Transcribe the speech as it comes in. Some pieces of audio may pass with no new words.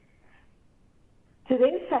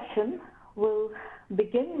today's session will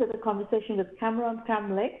begin with a conversation with Cameron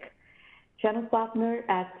Kramlich, General Partner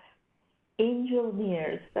at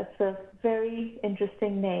Angelneers. That's a very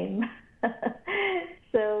interesting name.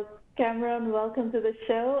 So, Cameron, welcome to the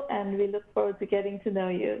show, and we look forward to getting to know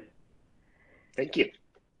you. Thank you.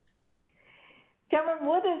 Cameron,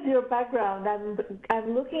 what is your background?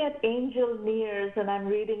 I'm looking at Angelneers, and I'm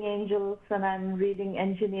reading angels, and I'm reading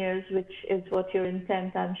engineers, which is what your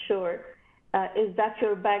intent, I'm sure. Is that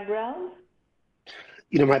your background?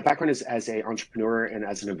 My background is as an entrepreneur and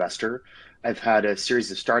as an investor. I've had a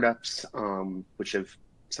series of startups, which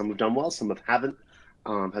some have done well, some haven't.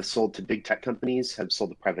 Have sold to big tech companies, have sold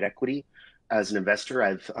to private equity. As an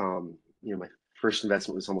investor, my first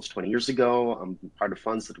investment was almost 20 years ago. I'm part of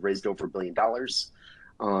funds that raised over $1 billion.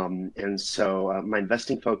 And so my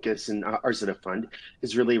investing focus and ours at a fund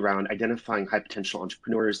is really around identifying high potential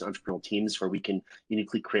entrepreneurs and entrepreneurial teams where we can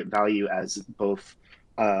uniquely create value as both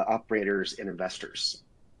operators and investors.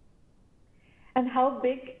 And how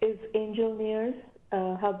big is Angelneers?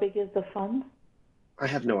 How big is the fund? I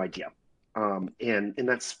have no idea. And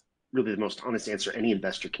that's really the most honest answer any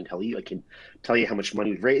investor can tell you. I can tell you how much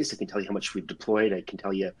money we've raised. I can tell you how much we've deployed. I can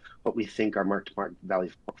tell you what we think our mark-to-market value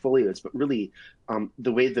portfolio is. But really,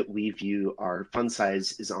 the way that we view our fund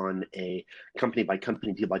size is on a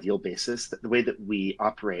company-by-company, deal-by-deal basis. The way that we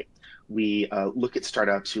operate, we look at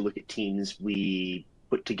startups, we look at teams, we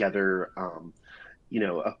put together, a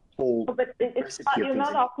whole. But you're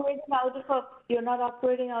not operating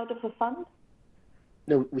out of a fund?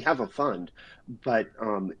 No, we have a fund, but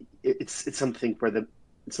it's something where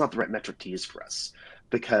it's not the right metric to use for us,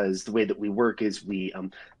 because the way that we work is we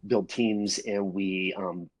build teams and we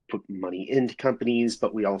put money into companies,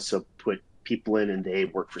 but we also put people in and they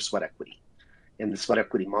work for sweat equity. And the sweat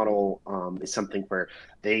equity model is something where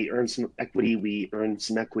they earn some equity, we earn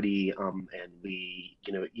some equity, and we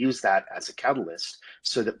use that as a catalyst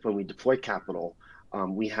so that when we deploy capital,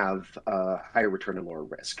 we have a higher return and lower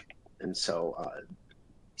risk. And so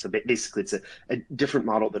basically, it's a different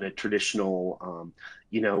model than a traditional,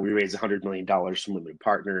 we raise $100 million from limited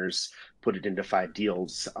partners, put it into 5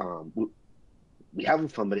 deals. We have a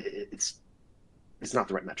fund, but it's not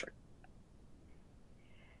the right metric.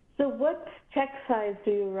 So what check size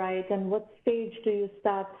do you write, and what stage do you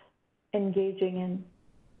start engaging in?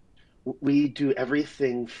 We do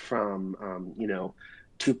everything from,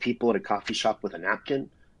 2 people at a coffee shop with a napkin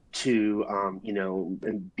to,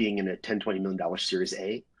 being in a $10, $20 million Series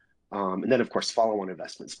A. And then, of course, follow-on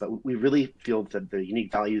investments. But we really feel that the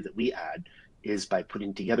unique value that we add is by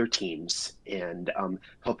putting together teams and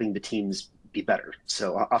helping the teams be better.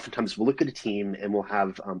 So oftentimes we'll look at a team and we'll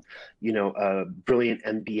have, a brilliant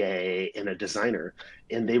MBA and a designer,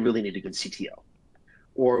 and they really need a good CTO.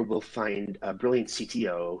 Or we'll find a brilliant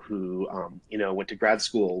CTO who, went to grad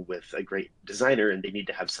school with a great designer, and they need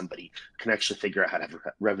to have somebody who can actually figure out how to have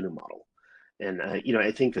a revenue model. And,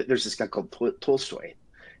 I think that there's this guy called Tolstoy,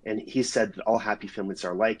 and he said that all happy families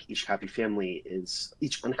are alike. Each unhappy family is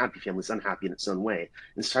unhappy in its own way.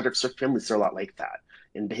 And startup families are a lot like that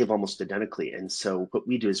and behave almost identically. And so what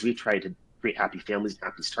we do is we try to create happy families and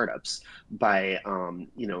happy startups by,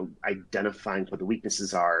 identifying what the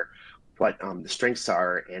weaknesses are, what the strengths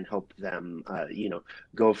are, and help them,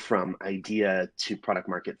 go from idea to product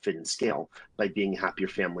market fit and scale by being a happier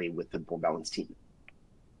family with a more balanced team.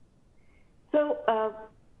 So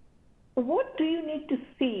what do you need to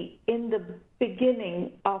see in the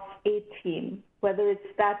beginning of a team, whether it's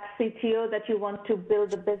that CTO that you want to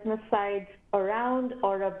build a business side around,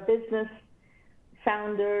 or a business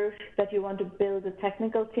founder that you want to build a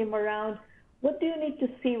technical team around? What do you need to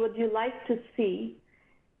see? What do you like to see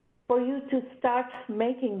for you to start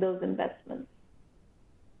making those investments?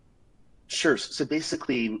 Sure. So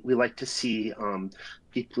basically, we like to see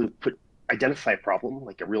people who identify a problem,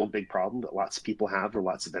 like a real big problem that lots of people have or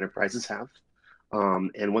lots of enterprises have.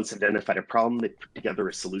 And once they've identified a problem, they put together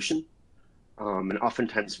a solution. And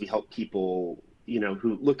oftentimes we help people,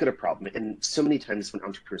 who look at a problem. And so many times when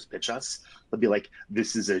entrepreneurs pitch us, they'll be like,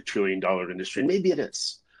 this is $1 trillion industry. And maybe it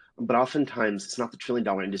is. But oftentimes it's not the $1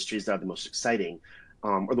 trillion industries that are the most exciting,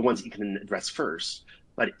 or the ones that you can address first.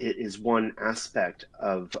 But it is one aspect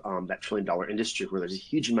of that $1 trillion industry where there's a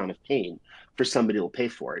huge amount of pain for somebody who will pay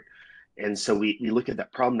for it. And so we look at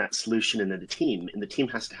that problem, that solution, and then the team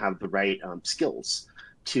has to have the right skills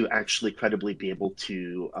to actually credibly be able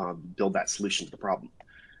to build that solution to the problem.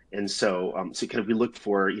 And so, kind of we look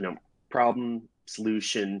for, problem,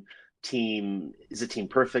 solution, team. Is a team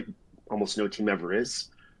perfect? Almost no team ever is.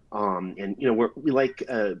 And we like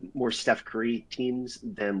more Steph Curry teams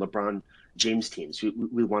than LeBron James teams.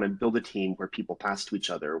 We want to build a team where people pass to each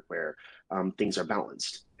other, where where things are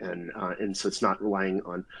balanced, and so it's not relying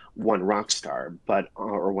on one rock star, but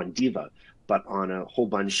or one diva, but on a whole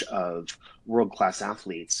bunch of world-class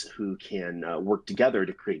athletes who can work together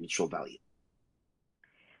to create mutual value.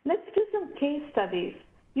 Let's do some case studies.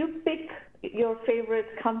 You pick your favorite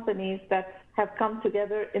companies that have come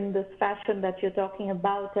together in this fashion that you're talking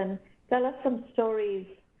about, and tell us some stories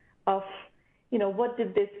of, what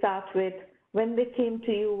did they start with? When they came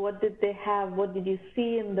to you, what did they have? What did you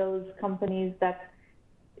see in those companies that,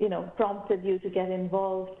 prompted you to get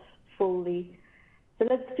involved fully? So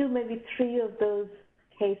let's do maybe 3 of those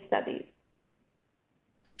case studies.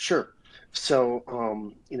 Sure. So,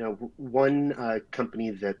 one company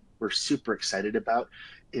that we're super excited about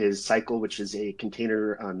is Cycle, which is a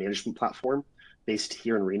container management platform based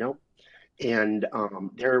here in Reno. And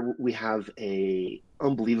there we have a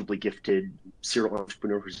unbelievably gifted serial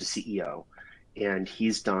entrepreneur who's the CEO, and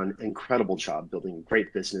he's done an incredible job building a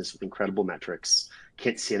great business with incredible metrics.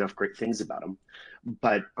 Can't say enough great things about him.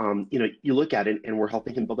 But you look at it, and we're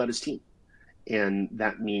helping him build out his team, and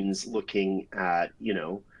that means looking at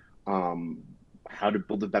how to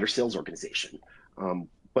build a better sales organization.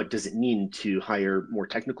 What does it mean to hire more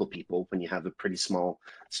technical people when you have a pretty small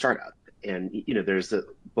startup? And there's the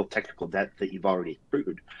both technical debt that you've already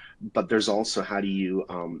accrued, but there's also how do you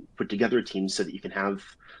put together a team so that you can have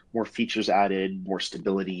more features added, more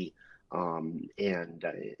stability, and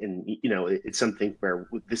it's something where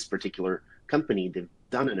with this particular company they've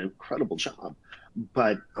done an incredible job,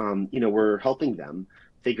 but we're helping them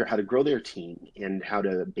figure out how to grow their team and how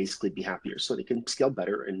to basically be happier so they can scale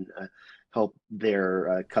better and help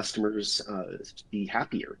their customers be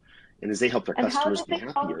happier. And as they help their customers be happier.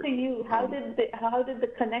 And how did they come to you? How did the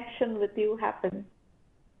connection with you happen?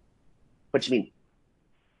 What do you mean?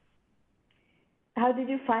 How did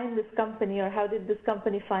you find this company, or how did this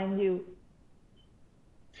company find you?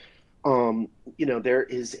 There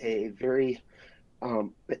is a very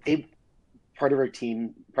part of our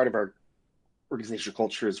team, part of our organizational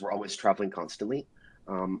culture is we're always traveling constantly.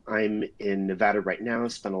 I'm in Nevada right now,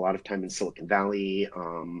 spent a lot of time in Silicon Valley.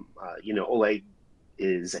 Oleg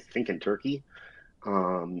is, I think, in Turkey.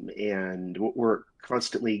 And we're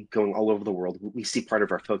constantly going all over the world. We see part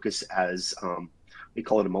of our focus as, we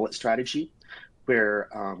call it a mullet strategy, where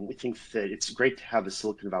we think that it's great to have a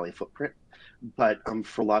Silicon Valley footprint, but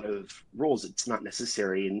for a lot of roles, it's not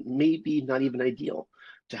necessary and maybe not even ideal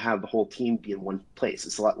to have the whole team be in one place.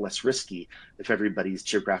 It's a lot less risky if everybody's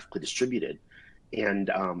geographically distributed. And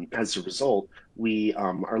as a result, we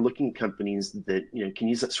are looking at companies that can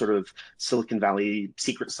use that sort of Silicon Valley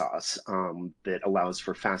secret sauce that allows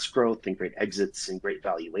for fast growth and great exits and great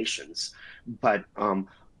valuations, but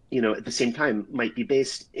at the same time might be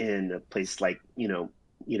based in a place like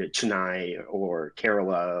Chennai or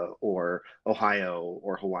Kerala or Ohio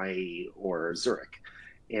or Hawaii or Zurich,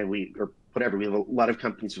 or whatever. We have a lot of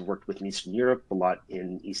companies we've worked with in Eastern Europe, a lot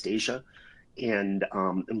in East Asia, and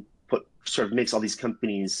what sort of makes all these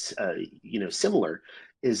companies, similar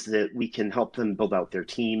is that we can help them build out their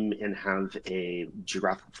team and have a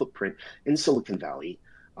geographical footprint in Silicon Valley,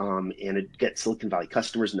 and get Silicon Valley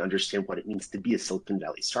customers and understand what it means to be a Silicon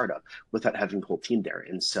Valley startup without having the whole team there.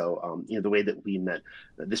 And so, the way that we met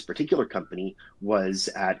this particular company was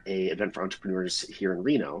at a event for entrepreneurs here in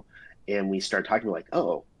Reno, and we started talking like,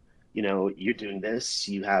 oh, you're doing this,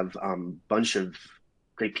 you have a bunch of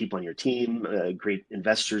great people on your team, great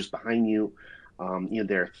investors behind you.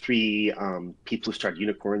 There are 3 people who started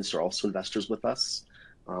unicorns who are also investors with us.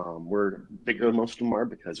 We're bigger than most of them are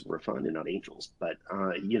because we're a fund and not angels. But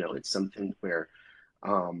it's something where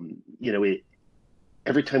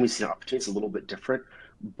every time we see an opportunity, it's a little bit different.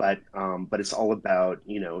 But it's all about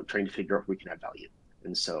trying to figure out where we can add value.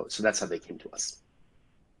 And so that's how they came to us.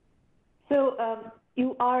 So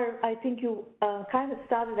I think you kind of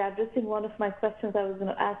started addressing one of my questions I was going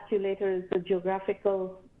to ask you later, is the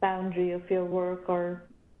geographical boundary of your work or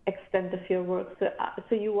extent of your work.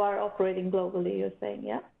 So you are operating globally, you're saying,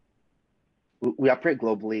 yeah? We operate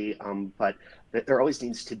globally, but there always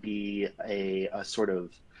needs to be a sort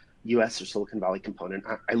of US or Silicon Valley component.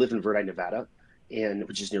 I live in Verdi, Nevada,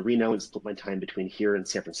 which is near Reno, and split my time between here and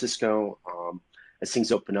San Francisco. As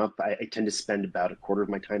things open up, I tend to spend about a quarter of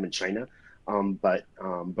my time in China. But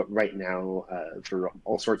right now, for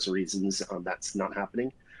all sorts of reasons, that's not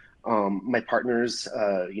happening. My partners,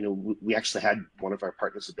 we actually had one of our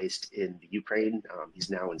partners based in the Ukraine.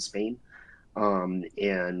 He's now in Spain.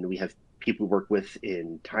 And we have people we work with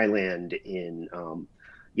in Thailand, in,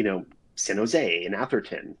 San Jose, in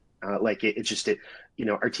Atherton. Our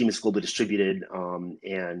team is globally distributed,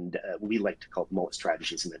 and we like to call it mullet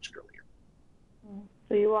strategy, as I mentioned earlier.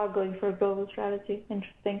 So you are going for a global strategy.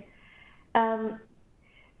 Interesting. Um,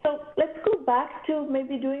 so let's go back to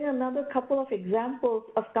maybe doing another couple of examples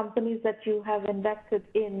of companies that you have invested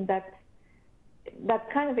in that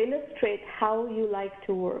kind of illustrate how you like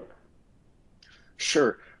to work.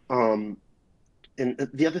 Sure. Um, and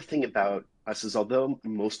the other thing about us is, although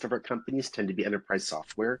most of our companies tend to be enterprise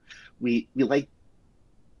software, we like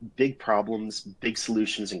big problems, big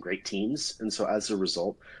solutions, and great teams. And so as a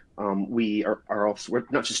result, we are also, we're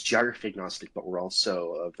not just geography agnostic, but we're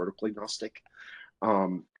also vertical agnostic.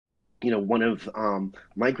 Um, one of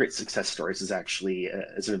my great success stories is actually,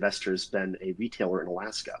 as an investor, has been a retailer in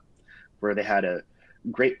Alaska where they had a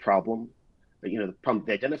great problem. The problem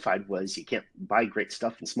they identified was you can't buy great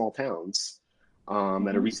stuff in small towns at a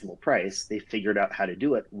Mm-hmm. reasonable price. They figured out how to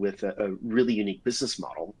do it with a really unique business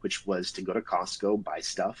model, which was to go to Costco, buy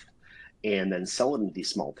stuff, and then sell it in these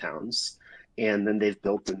small towns. And then they've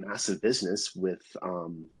built a massive business with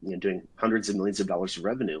doing hundreds of millions of dollars of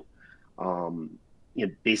revenue.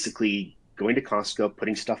 Basically going to Costco,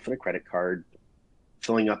 putting stuff in a credit card,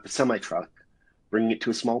 filling up a semi truck, bringing it to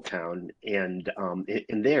a small town, and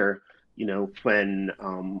in there, when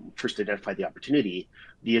first identified the opportunity,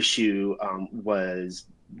 the issue was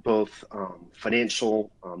both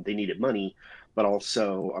financial. They needed money, but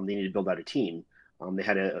also they needed to build out a team. They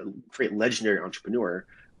had a great legendary entrepreneur,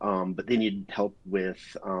 but they needed help with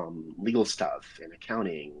legal stuff and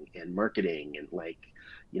accounting and marketing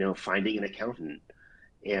and finding an accountant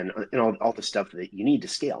and all the stuff that you need to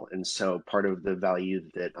scale. And so part of the value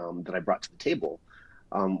that I brought to the table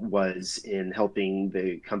was in helping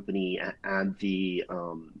the company add the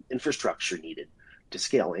infrastructure needed to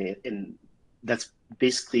scale. And that's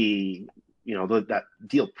basically, though that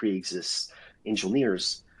deal pre-exists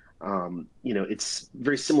Angelneers, it's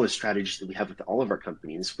very similar strategies that we have with all of our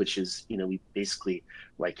companies, which is, we basically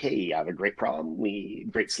like, hey, you have a great problem,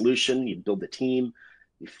 great solution, you build the team,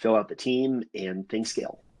 you fill out the team, and things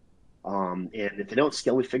scale. And if they don't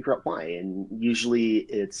scale, we figure out why. And usually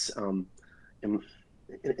and,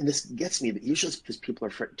 and this gets me, but usually it's because people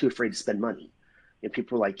are too afraid to spend money. And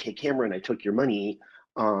people are like, hey, Cameron, I took your money.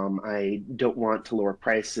 I don't want to lower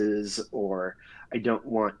prices, or I don't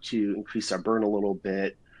want to increase our burn a little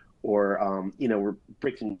bit, or, we're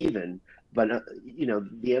breaking even. But,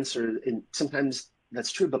 the answer, and sometimes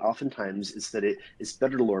that's true, but oftentimes is that it's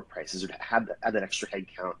better to lower prices or to add that extra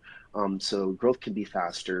headcount, so growth can be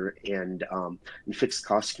faster, and fixed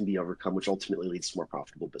costs can be overcome, which ultimately leads to more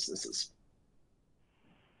profitable businesses.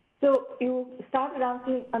 So you started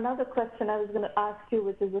answering another question I was going to ask you,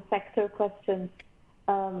 which is a sector question.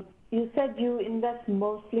 You said you invest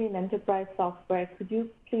mostly in enterprise software. Could you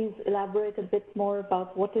please elaborate a bit more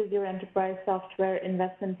about what is your enterprise software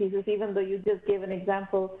investment thesis, even though you just gave an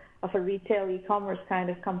example of a retail e-commerce kind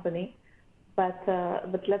of company? But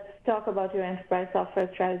let's talk about your enterprise software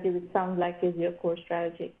strategy, which sounds like is your core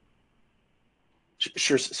strategy.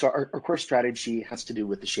 Sure. So our core strategy has to do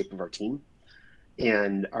with the shape of our team,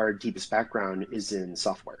 and our deepest background is in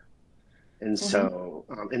software. And so,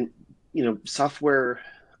 software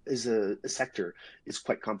as a sector is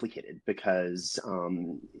quite complicated because,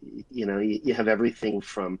 you have everything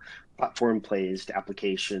from platform plays to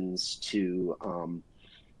applications to,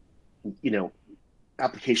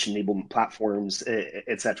 application enablement platforms,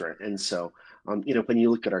 et cetera. And so, when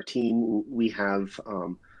you look at our team, we have a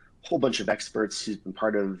whole bunch of experts who've been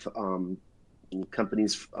part of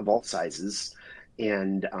companies of all sizes.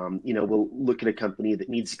 And we'll look at a company that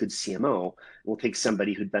needs a good CMO. We'll take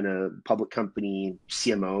somebody who'd been a public company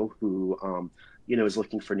CMO who is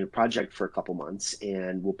looking for a new project for a couple months,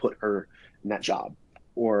 and we'll put her in that job.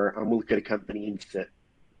 Or we'll look at a company that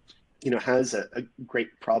has a great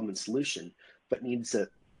problem and solution, but needs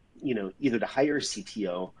either to hire a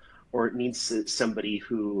CTO, or it needs somebody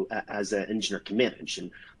who, as an engineer, can manage.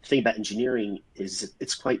 And the thing about engineering is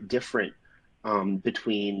it's quite different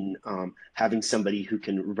between having somebody who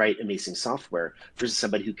can write amazing software versus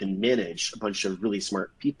somebody who can manage a bunch of really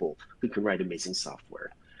smart people who can write amazing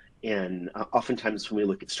software. And oftentimes when we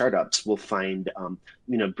look at startups, we'll find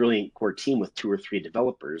brilliant core team with 2 or 3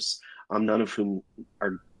 developers, none of whom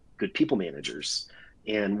are good people managers.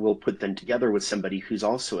 And we'll put them together with somebody who's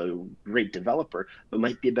also a great developer, but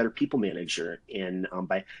might be a better people manager. And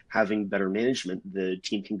by having better management, the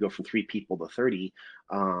team can go from 3 people to 30,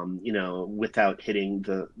 without hitting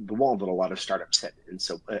the wall that a lot of startups hit. And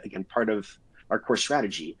so, again, part of our core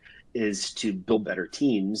strategy is to build better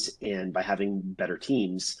teams. And by having better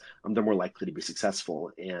teams, they're more likely to be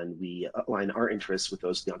successful. And we align our interests with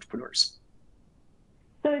those of the entrepreneurs.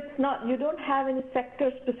 So it's not, you don't have any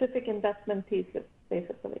sector-specific investment thesis,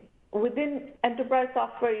 basically. Within enterprise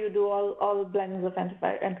software, you do all blends of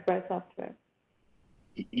enterprise software.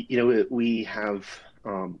 We have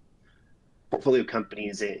portfolio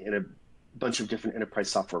companies in a bunch of different enterprise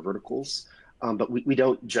software verticals. But we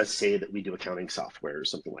don't just say that we do accounting software or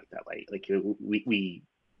something like that. We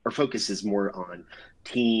our focus is more on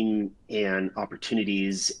team and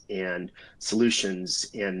opportunities and solutions,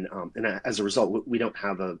 and as a result, we don't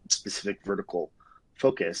have a specific vertical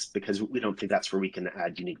focus because we don't think that's where we can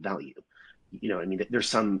add unique value. I mean, there's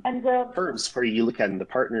some And firms where you look at and the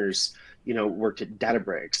partners, worked at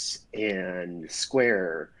Databricks and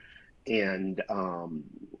Square and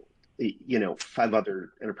five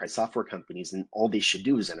other enterprise software companies, and all they should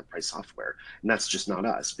do is enterprise software, and that's just not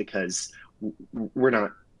us because we're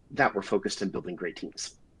not that. We're focused on building great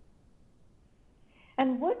teams.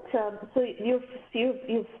 and what so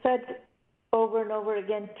you've said over and over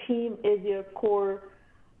again, team is your core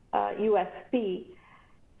USP.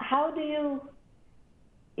 How do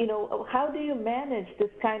how do you manage this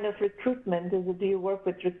kind of recruitment? Do you work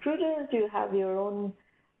with recruiters? Do you have your own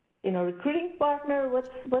recruiting partner? What's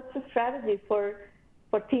the strategy for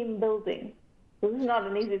team building? This is not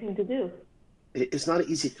an easy thing to do. It's not an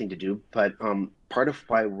easy thing to do, but part of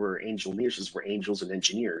why we're angel engineers is we're angels and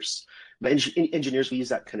engineers. But engineers, we use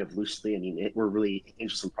that kind of loosely. I mean, we're really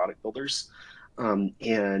angels and product builders,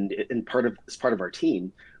 and as part of our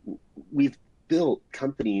team, we've built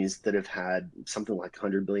companies that have had something like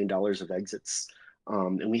 $100 billion of exits,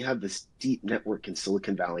 and we have this deep network in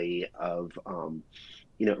Silicon Valley of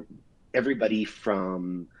you know everybody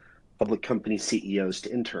from public company CEOs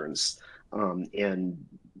to interns, and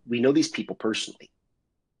we know these people personally.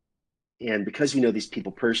 And because we know these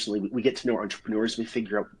people personally, we get to know entrepreneurs. We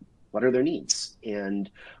figure out what are their needs and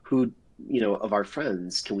who, of our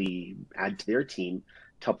friends can we add to their team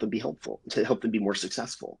to help them be helpful, to help them be more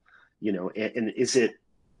successful. And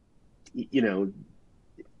you know,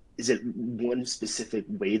 is it one specific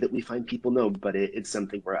way that we find people? No, but it's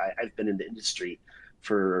something where I've been in the industry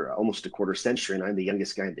for almost a quarter century, and I'm the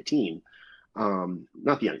youngest guy on the team.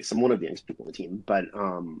 Not the youngest, I'm one of the youngest people on the team, but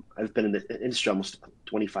I've been in the industry almost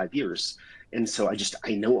 25 years. And so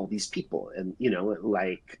I know all these people. And,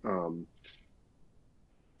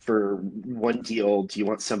 for one deal, do you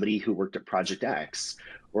want somebody who worked at Project X?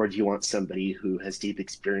 Or do you want somebody who has deep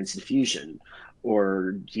experience in Fusion?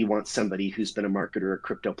 Or do you want somebody who's been a marketer at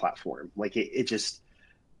crypto platform?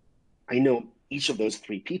 I know each of those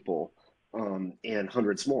three people, and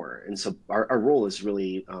hundreds more. And so our role is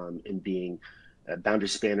really in being boundary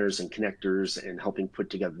spanners and connectors and helping put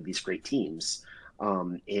together these great teams.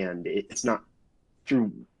 And it's not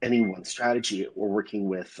through any one strategy. We're working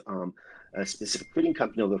with a specific recruiting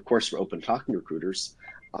company, although of course we're open to talking to recruiters,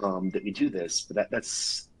 that we do this. But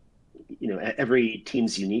that's every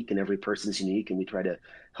team's unique and every person's unique, and we try to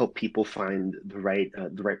help people find the right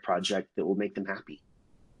project that will make them happy.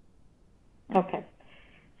 Okay.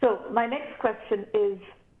 So my next question is,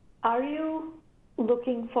 are you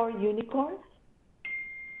looking for unicorns?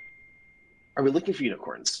 Are we looking for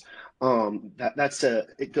unicorns?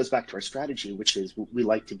 It goes back to our strategy, which is we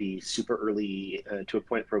like to be super early to a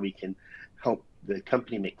point where we can help the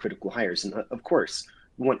company make critical hires. And of course,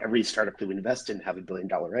 we want every startup that we invest in have $1 billion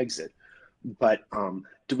exit. But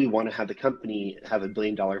do we want to have the company have $1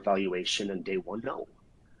 billion valuation on day one? No,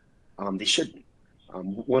 they shouldn't.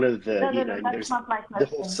 One of the No, that's not my question. The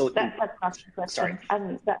whole Silicon. That's not the question. Sorry.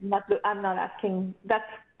 I'm not asking. That's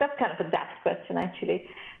kind of a daft question, actually.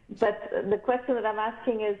 But the question that I'm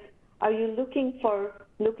asking is, are you looking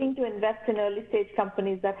to invest in early stage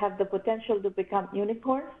companies that have the potential to become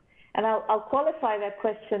unicorns? And I'll qualify that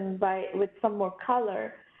question with some more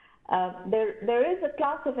color. There is a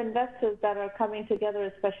class of investors that are coming together,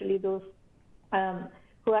 especially those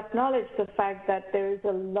who acknowledge the fact that there is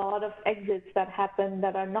a lot of exits that happen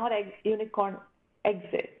that are not unicorn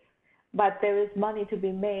exits, but there is money to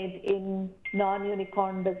be made in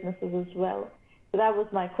non-unicorn businesses as well. So that was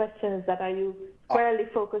my question, is that are you squarely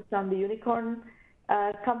focused on the unicorn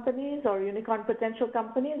companies or unicorn potential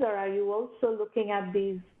companies, or are you also looking at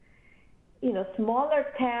these, smaller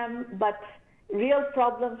TAM, but real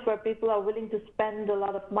problems where people are willing to spend a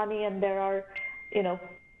lot of money and there are,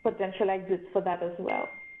 potential exits for that as well?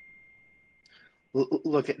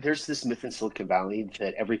 Look, there's this myth in Silicon Valley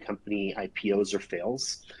that every company IPOs or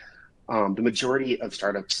fails. The majority of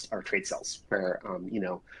startups are trade sales, where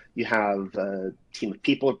you have a team of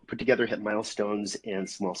people put together, hit milestones, and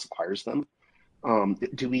someone else acquires them.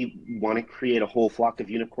 Do we want to create a whole flock of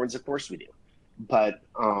unicorns? Of course we do, but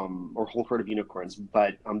or whole herd of unicorns.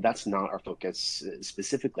 But that's not our focus.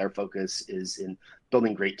 Specifically, our focus is in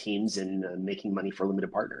building great teams and making money for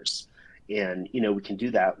limited partners. And we can do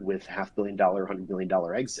that with $500 million, $100 million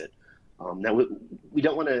exit. Now we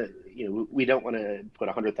don't want to we don't want to put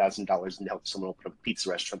 $100,000 and help someone open up a pizza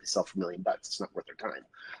restaurant they sell for $1 million. It's not worth their time.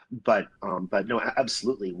 But no,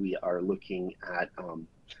 absolutely, we are looking at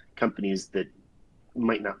companies that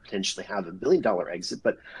might not potentially have $1 billion exit,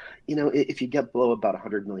 but if you get below about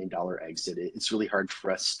 $100 million exit, it's really hard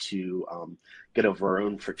for us to get over our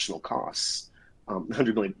own frictional costs.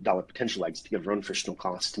 $100 million potential exit to get our own frictional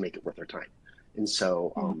costs to make it worth our time. And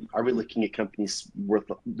so, are we looking at companies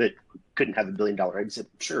that couldn't have $1 billion exit?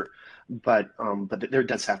 Sure, but there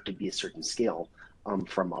does have to be a certain scale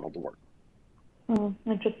for a model to work.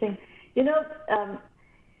 Interesting.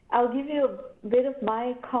 I'll give you a bit of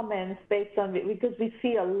my comments based on because we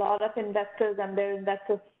see a lot of investors and their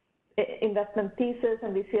investment thesis,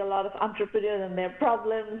 and we see a lot of entrepreneurs and their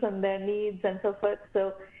problems and their needs and so forth.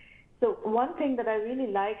 So one thing that I really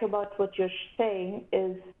like about what you're saying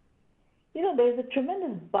is, there's a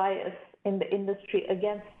tremendous bias in the industry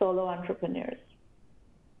against solo entrepreneurs.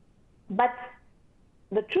 But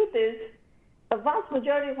the truth is, a vast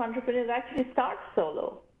majority of entrepreneurs actually start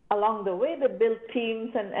solo. Along the way, they build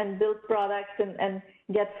teams and build products and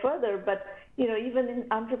get further. But, even in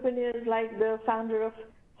entrepreneurs like the founder of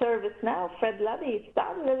ServiceNow, Fred Luddy,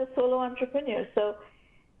 started as a solo entrepreneur. So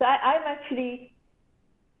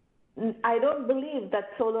I don't believe that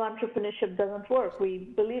solo entrepreneurship doesn't work.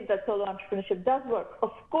 We believe that solo entrepreneurship does work.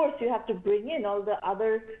 Of course, you have to bring in all the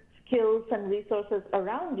other skills and resources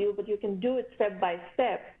around you, but you can do it step by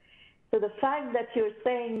step. So the fact that you're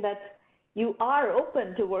saying that you are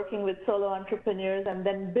open to working with solo entrepreneurs and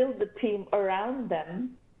then build the team around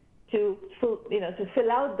them to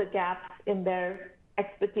fill out the gaps in their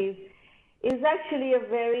expertise is actually a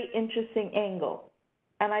very interesting angle.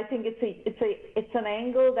 And I think it's an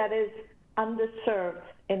angle that is underserved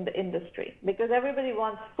in the industry because everybody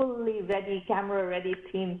wants fully ready, camera-ready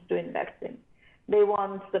teams to invest in. They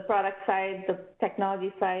want the product side, the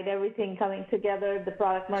technology side, everything coming together, the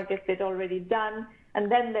product market fit already done, and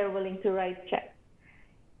then they're willing to write checks.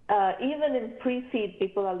 Even in pre-seed,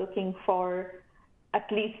 people are looking for at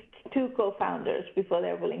least 2 co-founders before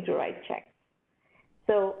they're willing to write checks.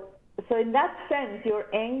 So in that sense,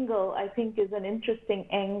 your angle, I think, is an interesting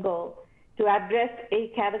angle to address a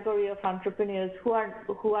category of entrepreneurs who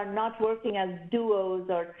are not working as duos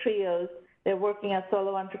or trios. They're working as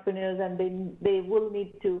solo entrepreneurs, and they will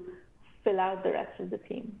need to fill out the rest of the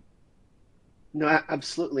team. No,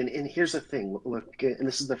 absolutely. And here's the thing. Look, and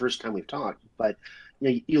this is the first time we've talked, but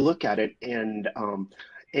you look at it, and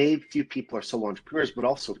few people are solo entrepreneurs, but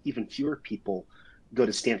also even fewer people go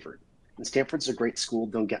to Stanford. And Stanford's a great school,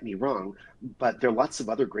 don't get me wrong, but there are lots of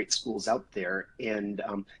other great schools out there, and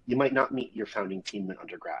you might not meet your founding team in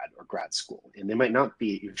undergrad or grad school, and they might not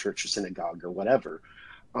be at your church or synagogue or whatever.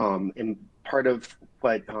 And part of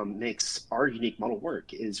what makes our unique model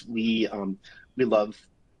work is we love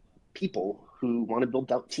people who want to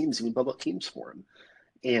build out teams, and we build out teams for them.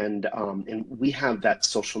 And we have that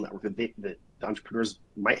social network that entrepreneurs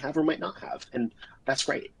might have or might not have, and that's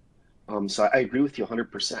great. So I agree with you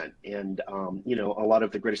 100%. And, a lot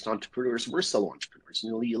of the greatest entrepreneurs were solo entrepreneurs.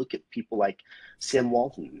 You look at people like Sam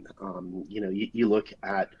Walton, you look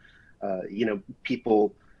at,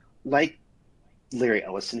 people like Larry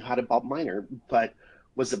Ellison who had a Bob Miner, but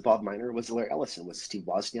was it Bob Miner or was it Larry Ellison? Was it Steve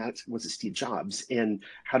Wozniak? Was it Steve Jobs? And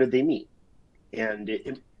how did they meet? And,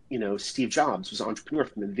 Steve Jobs was an entrepreneur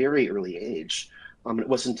from a very early age. It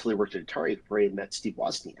wasn't until he worked at Atari where he met Steve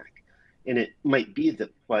Wozniak. And it might be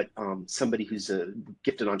that what somebody who's a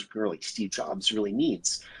gifted entrepreneur like Steve Jobs really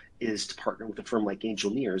needs is to partner with a firm like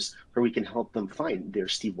Angelneers, where we can help them find their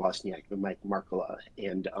Steve Wozniak and Mike Markkula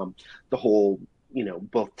and the whole,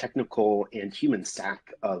 both technical and human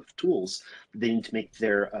stack of tools that they need to make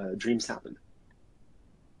their dreams happen.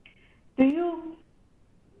 Do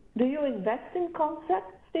you invest in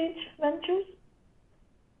concept stage ventures?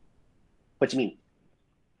 What do you mean?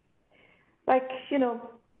 Like,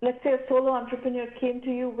 let's say a solo entrepreneur came to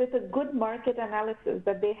you with a good market analysis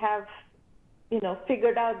that they have,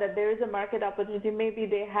 figured out that there is a market opportunity. Maybe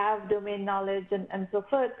they have domain knowledge and so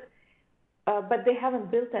forth, but they haven't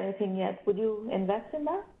built anything yet. Would you invest in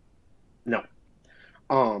that? No.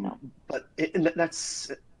 No. But that's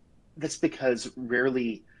because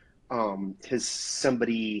rarely has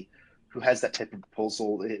somebody who has that type of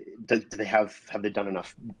proposal, have they done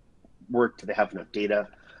enough work? Do they have enough data?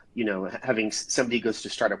 Having somebody goes to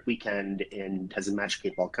Startup Weekend and has a Magic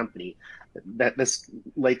 8 Ball company, that's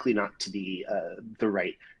likely not to be the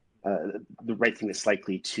right thing that's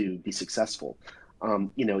likely to be successful.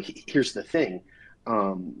 Here's the thing.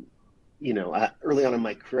 Early on in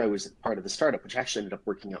my career, I was part of the startup, which actually ended up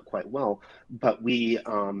working out quite well. But we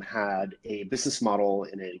had a business model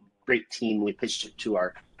and a great team. We pitched it to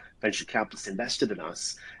our venture capitalists invested in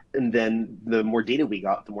us. And then the more data we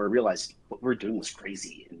got, the more I realized what we were doing was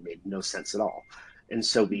crazy and made no sense at all. And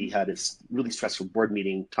so we had this really stressful board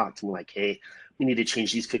meeting, talked to them like, hey, we need to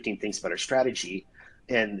change these 15 things about our strategy.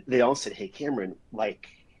 And they all said, hey, Cameron, like,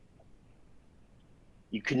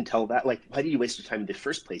 you couldn't tell that. Like, why did you waste your time in the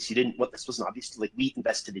first place? You didn't, what, this wasn't obvious. Like, we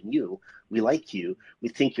invested in you. We like you. We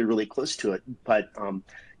think you're really close to it. But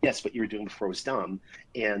yes, what you were doing before was dumb.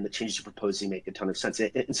 And the changes you're proposing make a ton of sense.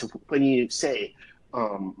 And so when you say,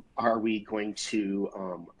 are we going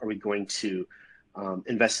to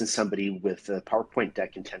invest in somebody with a PowerPoint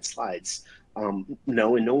deck and 10 slides?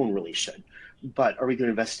 No, and no one really should. But are we going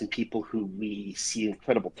to invest in people who we see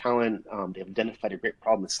incredible talent? They've identified a great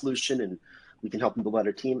problem and solution, and we can help them build out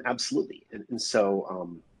our team? Absolutely. And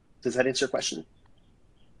so, does that answer your question?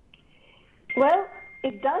 Well,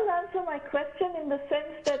 it does answer my question in the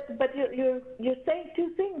sense that, but you're saying two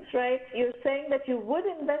things, right? You're saying that you would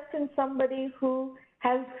invest in somebody who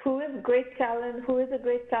is great talent, who is a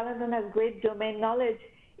great talent and has great domain knowledge,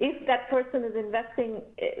 if that person is investing,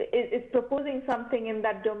 is proposing something in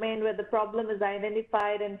that domain where the problem is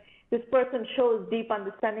identified and this person shows deep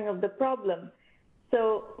understanding of the problem.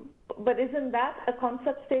 So, but isn't that a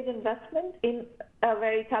concept stage investment in a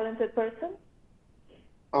very talented person?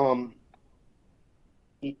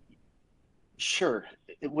 Sure,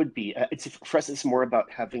 it would be. For us, it's more about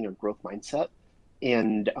having a growth mindset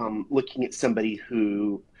and looking at somebody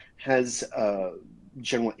who has a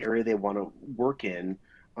general area they want to work in,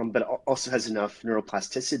 but also has enough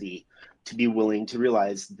neuroplasticity to be willing to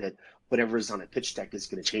realize that whatever is on a pitch deck is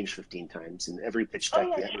going to change 15 times, and every pitch deck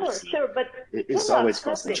you ever see is always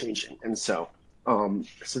constantly changing. And so,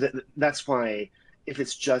 that's why if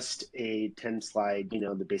it's just a 10 slide,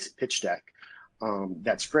 the basic pitch deck,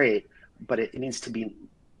 that's great, but it needs to be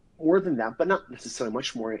more than that, but not necessarily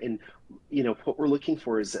much more. And what we're looking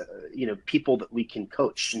for is people that we can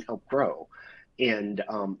coach and help grow, and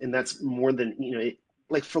that's more than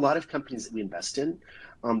like for a lot of companies that we invest in,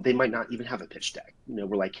 they might not even have a pitch deck.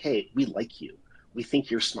 We're like, hey, we like you, we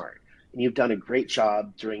think you're smart, and you've done a great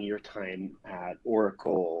job during your time at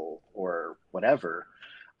Oracle or whatever,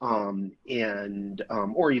 or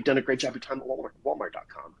you've done a great job your time at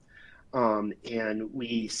Walmart.com. And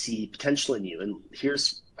we see potential in you, and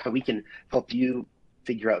here's how we can help you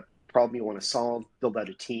figure out the problem you want to solve, build out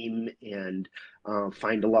a team, and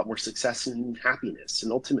find a lot more success and happiness.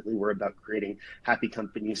 And ultimately, we're about creating happy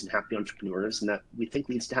companies and happy entrepreneurs, and that we think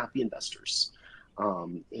leads to happy investors.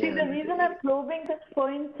 See, the reason I'm probing this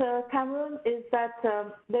point, Cameron, is that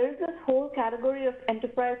there is this whole category of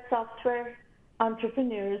enterprise software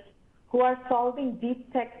entrepreneurs who are solving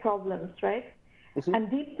deep tech problems, right? Mm-hmm.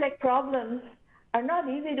 And deep tech problems are not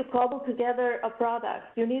easy to cobble together a product.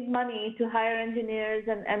 You need money to hire engineers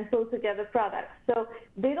and pull together products. So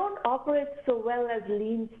they don't operate so well as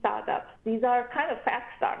lean startups. These are kind of fat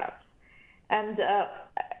startups. And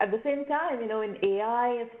at the same time, in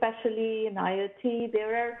AI, especially in IoT,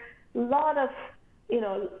 there are a lot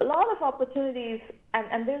of opportunities,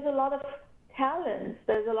 and there's a lot of talents.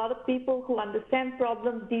 There's a lot of people who understand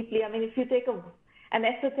problems deeply. I mean, if you take an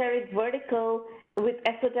esoteric vertical with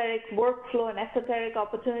esoteric workflow and esoteric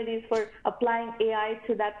opportunities for applying AI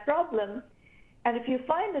to that problem, and if you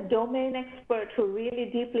find a domain expert who really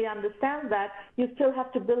deeply understands that, you still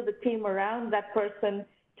have to build a team around that person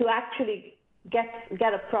to actually get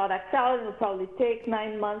a product out. It'll probably take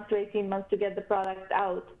 9 months to 18 months to get the product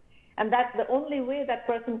out. And that's the only way that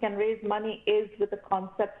person can raise money is with a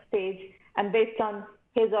concept stage and based on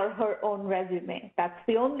his or her own resume. That's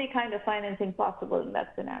the only kind of financing possible in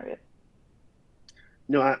that scenario.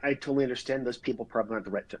 No, I totally understand. Those people probably aren't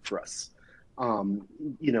the right fit for us.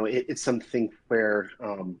 It's something where,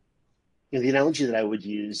 the analogy that I would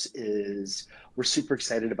use is we're super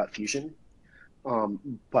excited about Fusion,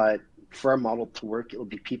 but for our model to work, it will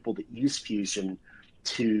be people that use Fusion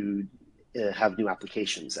to have new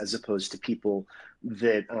applications, as opposed to people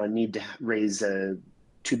that need to raise a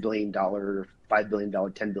 $2 billion, $5 billion,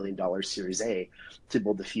 $10 billion Series A to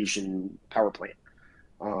build the Fusion power plant.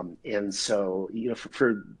 And so,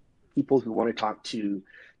 for people who want to talk to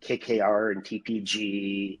KKR and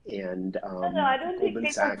TPG and I don't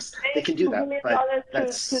Goldman Sachs, they can do that. But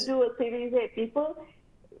that's to do a Series A. People,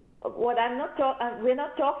 what we're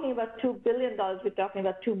not talking about $2 billion. We're talking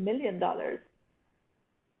about $2 million.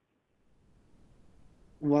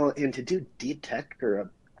 Well, and to do deep tech or a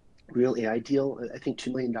real AI deal, I think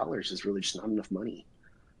 $2 million is really just not enough money.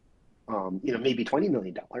 Maybe $20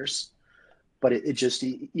 million, but it just,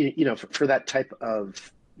 for that type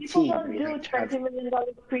of people team. People don't do $20 million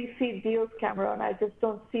pre-seed deals, Cameron. I just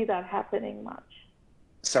don't see that happening much.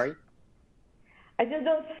 Sorry? I just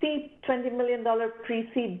don't see $20 million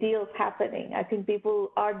pre-seed deals happening. I think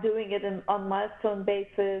people are doing it on milestone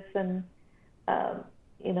basis, and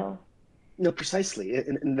you know. No, precisely,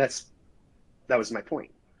 and that was my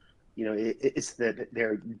point. It's that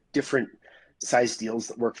there are different size deals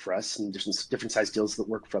that work for us, and there's different size deals that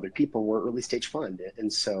work for other people. We're early stage fund,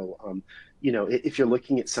 and so if you're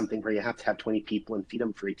looking at something where you have to have 20 people and feed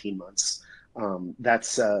them for 18 months,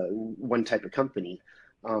 that's one type of company.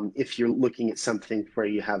 If you're looking at something where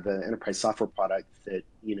you have an enterprise software product that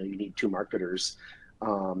you need two marketers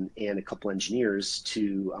and a couple engineers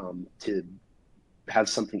to have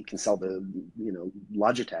something you can sell to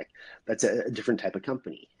Logitech, that's a different type of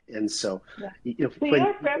company. And so, yeah. So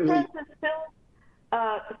your preference is still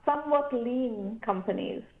somewhat lean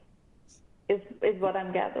companies, is what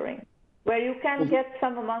I'm gathering, where you can get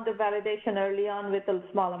some amount of validation early on with a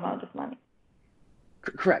small amount of money.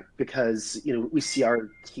 Correct, because we see our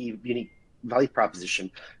key unique value proposition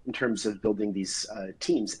in terms of building these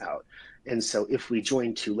teams out. And so if we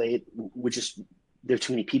join too late, there are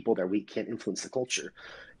too many people there, we can't influence the culture.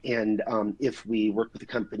 And if we work with a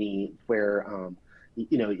company where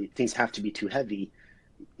things have to be too heavy,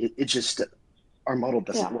 it just, our model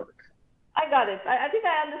doesn't work. I got it. I think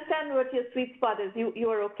I understand what your sweet spot is. You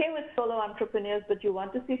are okay with solo entrepreneurs, but you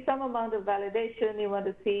want to see some amount of validation. You want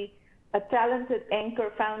to see a talented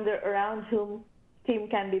anchor founder around whom team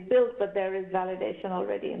can be built, but there is validation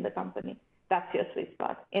already in the company. That's your sweet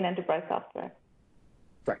spot in enterprise software.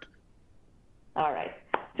 Correct. All right.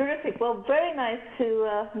 Terrific. Well, very nice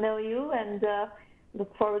to know you, and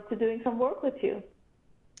look forward to doing some work with you.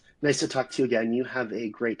 Nice to talk to you again. You have a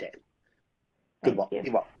great day. Thank you. Be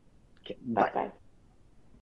well. Okay, bye. Bye-bye.